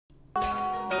Pull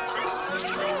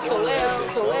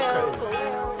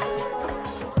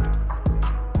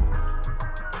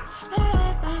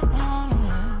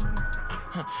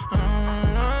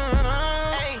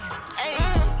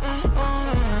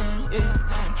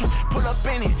up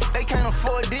in it, they can't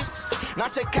afford this.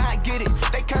 Not they can't get it,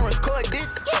 they can't record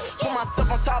this. Put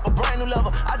myself on top of brand new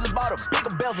level. I just bought a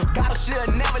bigger bezel. Got a she'll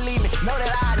never leave me. Know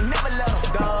that I never love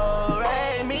her. Do,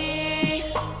 re,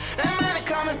 mi. That money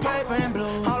coming paper and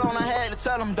blue. Hold on, I had to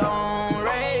tell them, don't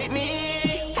rate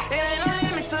me. It ain't no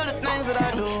limit to the things that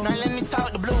I do. Now let me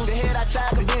talk the blues. The head I try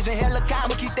to vision, hella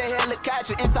calm. Keep that hella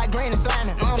catch. Inside green and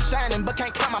slamming. Know I'm shining, but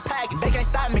can't count my package. They can't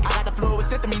stop me. I got the flow with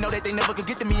to me. Know that they never could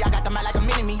get to me. I got the mic like a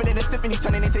mini me. But in a symphony,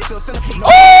 turning into a centipede.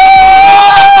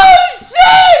 Oh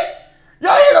shit!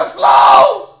 Y'all hear the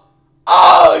flow?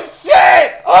 Oh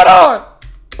shit! Hold on.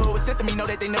 To me, know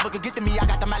that they never could get to me. I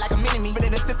got the mic like a mini me. But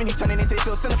in a symphony, turning into a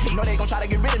centipede. Know they gon' try to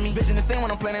get rid of me. Vision the same when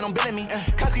I'm planning on billing me.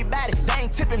 Concrete body, they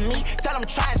ain't tipping me. Tell them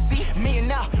try and see me and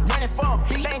now running for a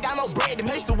beat. They ain't got no bread to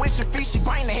me. Tuition fee, she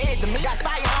bring the head to me. Got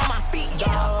fire on my feet. Do,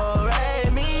 re,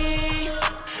 mi.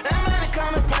 That money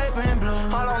coming paper and blue.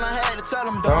 Hold on, I had to tell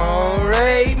them don't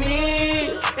rate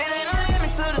me. It ain't no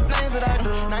limit to the things that I do.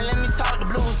 Now let me talk the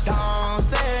blues. Don't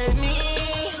save me.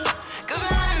 Cause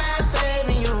I'm not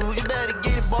saving you. You better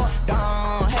get it, boy.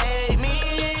 Don't hate me.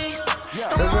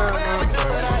 I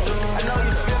know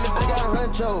you feel me. I got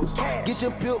hunchos. Get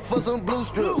your pilt for some blue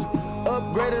strips.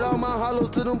 Upgraded all my hollows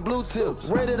to them blue tips.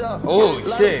 Rated up. Oh shit.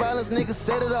 Lot of violence, niggas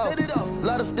set it off.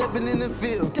 Lot of stepping in the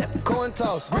field. Coin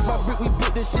toss. Brick by brick, we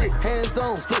built this shit. Hands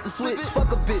on, flip the switch.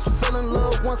 Fuck a bitch. Fell in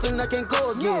love once and I can't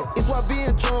go again. It's why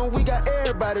being drunk, we got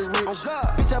everybody rich.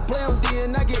 Bitch, I play on D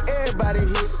and I get everybody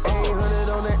hit. 800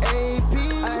 on the AP.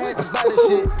 I had to buy this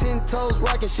shit. 10 toes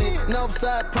rocking shit.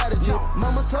 Northside prodigy.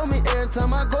 Mama told me every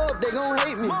time I go up, they gon'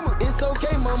 hate me. It's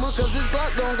okay, mama, cause this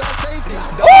Glock don't got safety.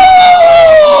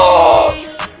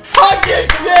 Fuck this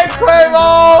shit,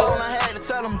 Quavo! I had to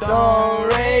tell them don't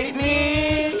rate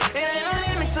me. It ain't no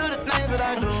limit to the things that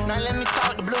I do. Now let me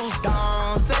talk the blues.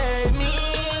 Don't save me.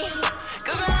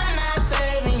 Cause I'm not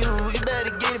saving you. You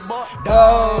better get it, boy.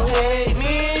 Don't hate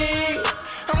me.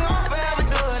 I'm gonna forever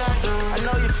do what I do. I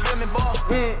know you feel me, boy.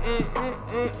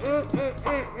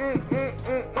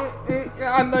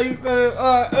 I know you feel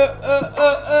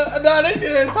nah, this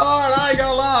shit is hard, I ain't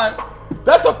gonna lie.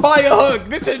 That's a fire hook.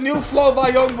 This is new flow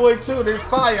by YoungBoy too. This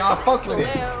fire. I fuck with it.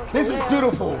 This is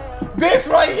beautiful. This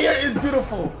right here is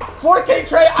beautiful. 4K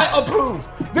Trey, I approve.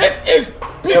 This is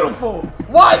beautiful.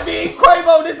 YB,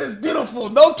 Quavo, this is beautiful.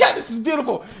 No cap, this is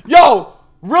beautiful. Yo,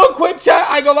 real quick chat,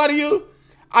 I ain't gonna lie to you.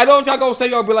 I know what y'all gonna say,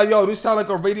 y'all be like, yo, this sound like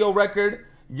a radio record.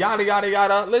 Yada, yada,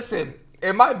 yada. Listen,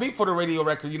 it might be for the radio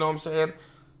record, you know what I'm saying?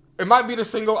 It might be the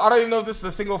single. I don't even know if this is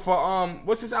the single for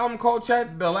what's this album called,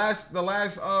 chat? The last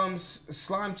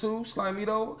Slime 2,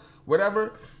 Slimito,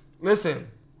 whatever. Listen,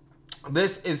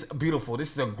 this is beautiful.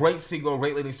 This is a great single,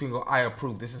 great lady single. I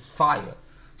approve. This is fire.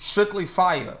 Strictly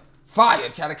fire. Fire,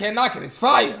 chat. I can't knock it. It's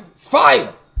fire. It's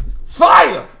fire. It's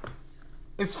fire.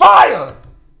 It's fire.